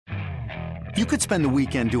You could spend the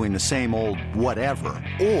weekend doing the same old whatever,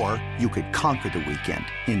 or you could conquer the weekend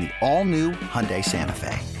in the all-new Hyundai Santa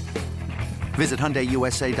Fe. Visit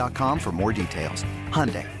HyundaiUSA.com for more details.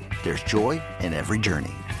 Hyundai, there's joy in every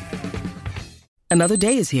journey. Another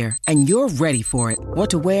day is here, and you're ready for it. What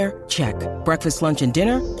to wear? Check. Breakfast, lunch, and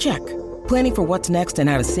dinner? Check. Planning for what's next and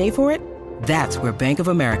how to save for it? That's where Bank of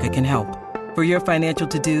America can help. For your financial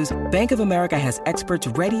to-dos, Bank of America has experts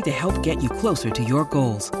ready to help get you closer to your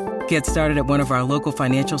goals. Get started at one of our local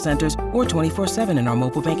financial centers or 24/7 in our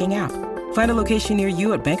mobile banking app. Find a location near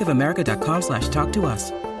you at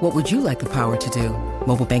bankofamerica.com/talktous. What would you like the power to do?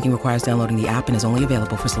 Mobile banking requires downloading the app and is only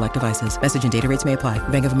available for select devices. Message and data rates may apply.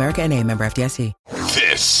 Bank of America N.A., member FDIC.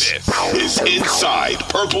 This is Inside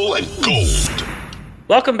Purple and Gold.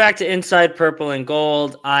 Welcome back to Inside Purple and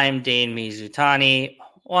Gold. I'm Dane Mizutani.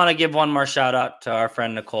 Want to give one more shout out to our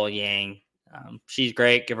friend Nicole Yang. She's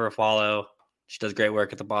great. Give her a follow. She does great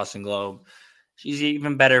work at the Boston Globe. She's an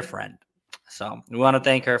even better friend. So we want to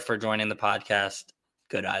thank her for joining the podcast.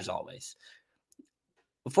 Good as always.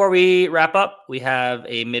 Before we wrap up, we have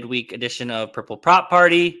a midweek edition of Purple Prop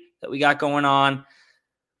Party that we got going on.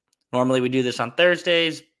 Normally we do this on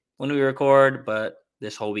Thursdays when we record, but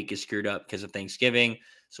this whole week is screwed up because of Thanksgiving.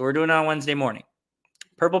 So we're doing it on Wednesday morning.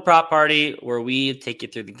 Purple Prop Party, where we take you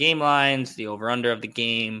through the game lines, the over-under of the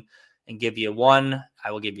game, and give you one.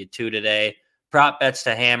 I will give you two today. Prop bets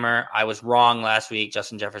to hammer. I was wrong last week.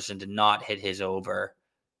 Justin Jefferson did not hit his over.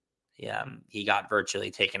 Yeah, he got virtually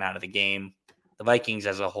taken out of the game. The Vikings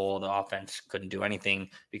as a whole, the offense couldn't do anything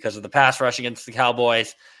because of the pass rush against the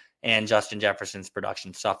Cowboys, and Justin Jefferson's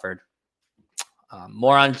production suffered.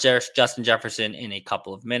 More on Justin Jefferson in a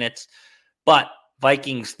couple of minutes. But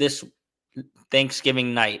Vikings this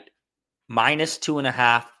Thanksgiving night,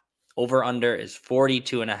 -2.5. Over-under is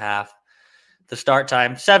 42.5. The start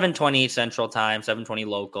time, 7:20 Central Time, 7:20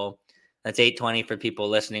 local. That's 8:20 for people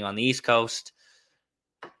listening on the East Coast.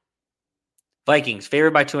 Vikings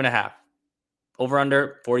favored by 2.5.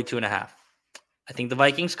 Over-under 42.5. I think the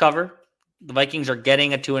Vikings cover. The Vikings are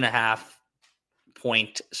getting a 2.5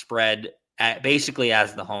 point spread basically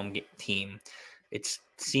as the home team. It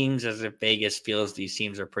seems as if Vegas feels these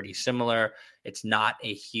teams are pretty similar. It's not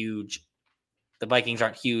a huge, the Vikings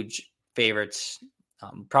aren't huge favorites,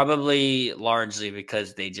 probably largely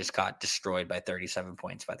because they just got destroyed by 37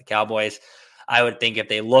 points by the Cowboys. I would think if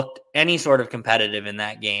they looked any sort of competitive in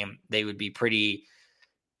that game, they would be pretty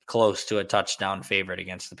close to a touchdown favorite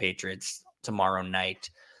against the Patriots tomorrow night.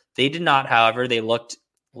 They did not, however. They looked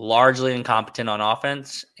largely incompetent on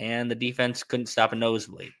offense, and the defense couldn't stop a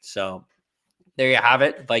nosebleed. So there you have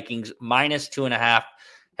it. Vikings -2.5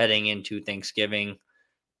 heading into Thanksgiving.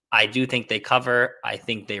 I do think they cover. I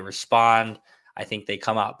think they respond. I think they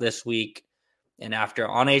come out this week. And after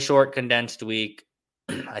on a short, condensed week,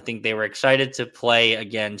 I think they were excited to play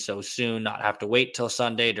again so soon, not have to wait till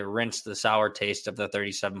Sunday to rinse the sour taste of the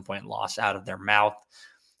 37-point loss out of their mouth.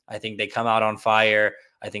 I think they come out on fire.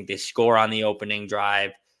 I think they score on the opening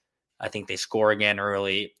drive. I think they score again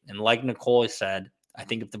early. And like Nicole said, I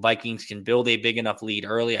think if the Vikings can build a big enough lead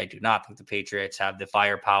early, I do not think the Patriots have the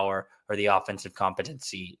firepower or the offensive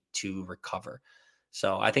competency to recover.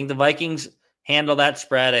 So I think the Vikings handle that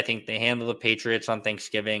spread. I think they handle the Patriots on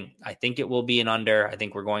Thanksgiving. I think it will be an under. I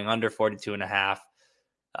think we're going under 42.5.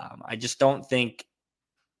 I just don't think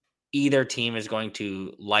either team is going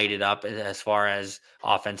to light it up as far as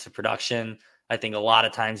offensive production. I think a lot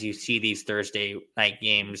of times you see these Thursday night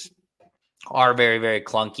games are very, very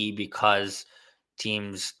clunky because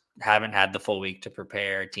teams haven't had the full week to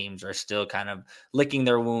prepare. Teams are still kind of licking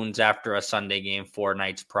their wounds after a Sunday game 4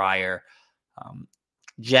 nights prior.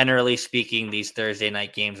 Generally speaking, these Thursday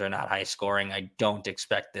night games are not high scoring. I don't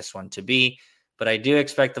expect this one to be, but I do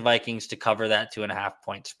expect the Vikings to cover that 2.5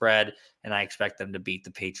 point spread, and I expect them to beat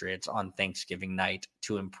the Patriots on Thanksgiving night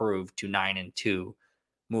to improve to 9-2,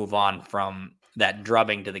 move on from that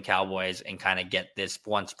drubbing to the Cowboys and kind of get this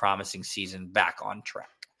once promising season back on track.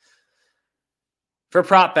 For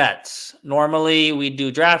prop bets, normally we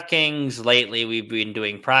do DraftKings. Lately, we've been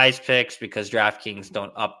doing Prize Picks because DraftKings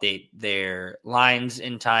don't update their lines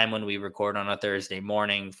in time when we record on a Thursday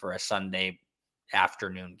morning for a Sunday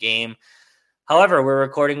afternoon game. However, we're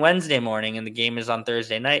recording Wednesday morning and the game is on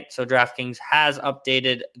Thursday night, so DraftKings has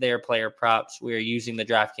updated their player props. We are using the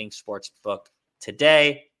DraftKings Sportsbook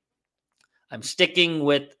today. I'm sticking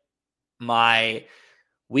with my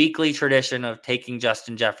weekly tradition of taking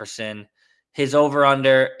Justin Jefferson. His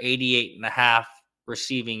over-under 88.5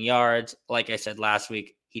 receiving yards. Like I said last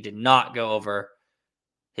week, he did not go over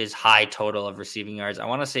his high total of receiving yards. I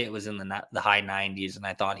want to say it was in the high 90s, and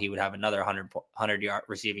I thought he would have another 100-yard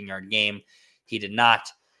receiving yard game. He did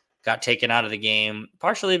not. got taken out of the game,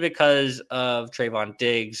 partially because of Trayvon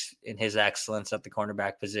Diggs and his excellence at the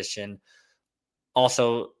cornerback position.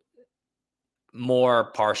 Also,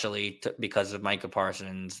 more partially because of Micah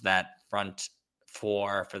Parsons, that front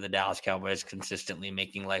four for the Dallas Cowboys consistently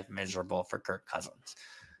making life miserable for Kirk Cousins.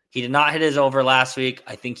 He did not hit his over last week.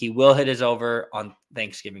 I think he will hit his over on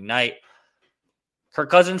Thanksgiving night. Kirk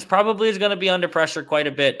Cousins probably is going to be under pressure quite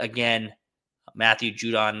a bit again. Matthew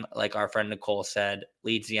Judon, like our friend Nicole said,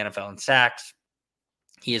 leads the NFL in sacks.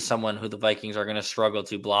 He is someone who the Vikings are going to struggle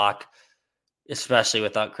to block, especially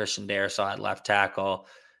without Christian Darrisaw at left tackle,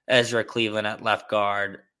 Ezra Cleveland at left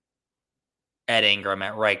guard, Ed Ingram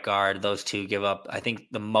at right guard. Those two give up, I think,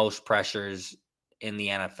 the most pressures in the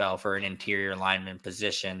NFL for an interior lineman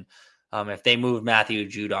position. If they move Matthew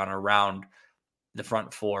Judon around the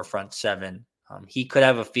front four, front seven, he could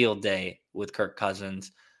have a field day with Kirk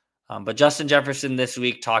Cousins. But Justin Jefferson this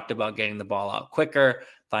week talked about getting the ball out quicker,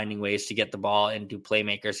 finding ways to get the ball into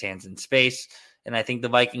playmakers' hands in space. And I think the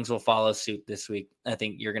Vikings will follow suit this week. I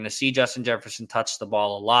think you're going to see Justin Jefferson touch the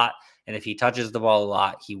ball a lot. And if he touches the ball a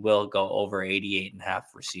lot, he will go over 88.5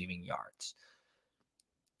 receiving yards.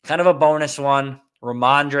 Kind of a bonus one.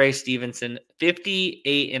 Ramondre Stevenson,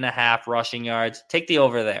 58.5 rushing yards. Take the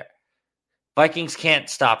over there. Vikings can't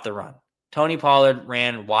stop the run. Tony Pollard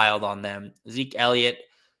ran wild on them. Zeke Elliott,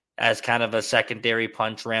 as kind of a secondary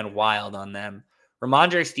punch, ran wild on them.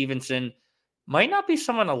 Ramondre Stevenson might not be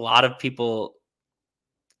someone a lot of people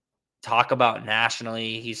talk about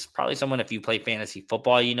nationally. He's probably someone, if you play fantasy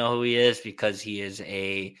football, you know who he is, because he is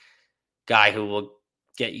a guy who will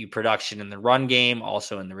get you production in the run game,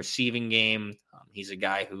 also in the receiving game. He's a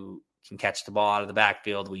guy who can catch the ball out of the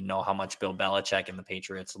backfield. We know how much Bill Belichick and the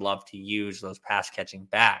Patriots love to use those pass-catching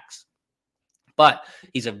backs. But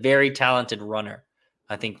he's a very talented runner.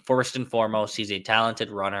 I think first and foremost, he's a talented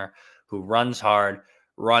runner who runs hard,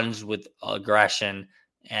 runs with aggression,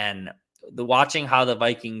 and watching how the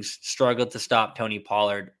Vikings struggled to stop Tony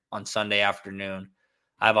Pollard on Sunday afternoon,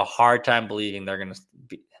 I have a hard time believing they're going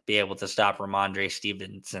to be able to stop Ramondre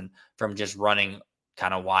Stevenson from just running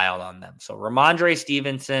kind of wild on them. So Ramondre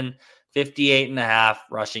Stevenson, 58.5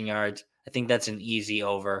 rushing yards. I think that's an easy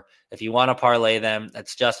over. If you want to parlay them,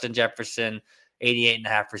 that's Justin Jefferson,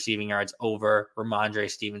 88.5 receiving yards over. Ramondre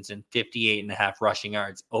Stevenson, 58.5 rushing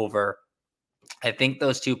yards over. I think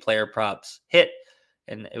those two player props hit,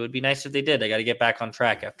 and it would be nice if they did. I got to get back on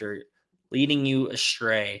track after leading you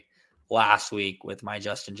astray last week with my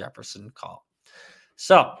Justin Jefferson call.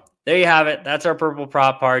 So there you have it. That's our Purple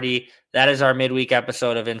Prop Party. That is our midweek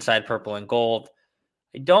episode of Inside Purple and Gold.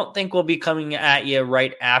 I don't think we'll be coming at you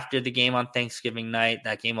right after the game on Thanksgiving night.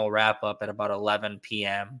 That game will wrap up at about 11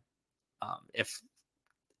 p.m. If,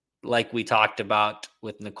 like we talked about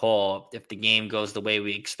with Nicole, if the game goes the way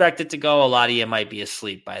we expect it to go, a lot of you might be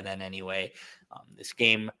asleep by then anyway. This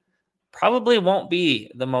game probably won't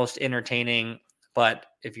be the most entertaining, but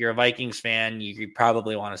if you're a Vikings fan, you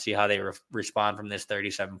probably want to see how they respond from this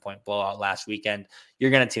 37-point blowout last weekend.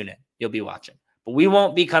 You're going to tune in. You'll be watching. But we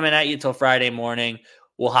won't be coming at you till Friday morning.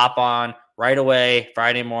 We'll hop on right away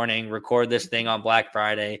Friday morning, record this thing on Black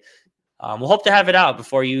Friday. We'll hope to have it out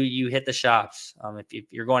before you hit the shops. If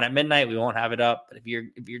you're going at midnight, we won't have it up. But if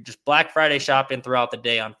you're just Black Friday shopping throughout the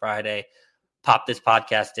day on Friday, pop this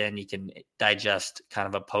podcast in. You can digest kind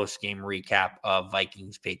of a post-game recap of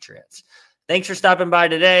Vikings Patriots. Thanks for stopping by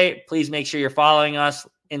today. Please make sure you're following us,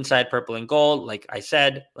 Inside Purple and Gold. Like I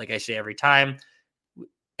say every time,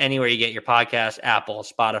 anywhere you get your podcasts, Apple,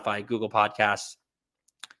 Spotify, Google Podcasts,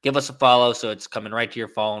 give us a follow so it's coming right to your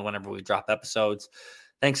phone whenever we drop episodes.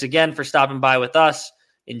 Thanks again for stopping by with us.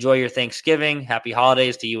 Enjoy your Thanksgiving. Happy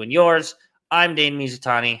holidays to you and yours. I'm Dane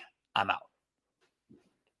Mizutani. I'm out.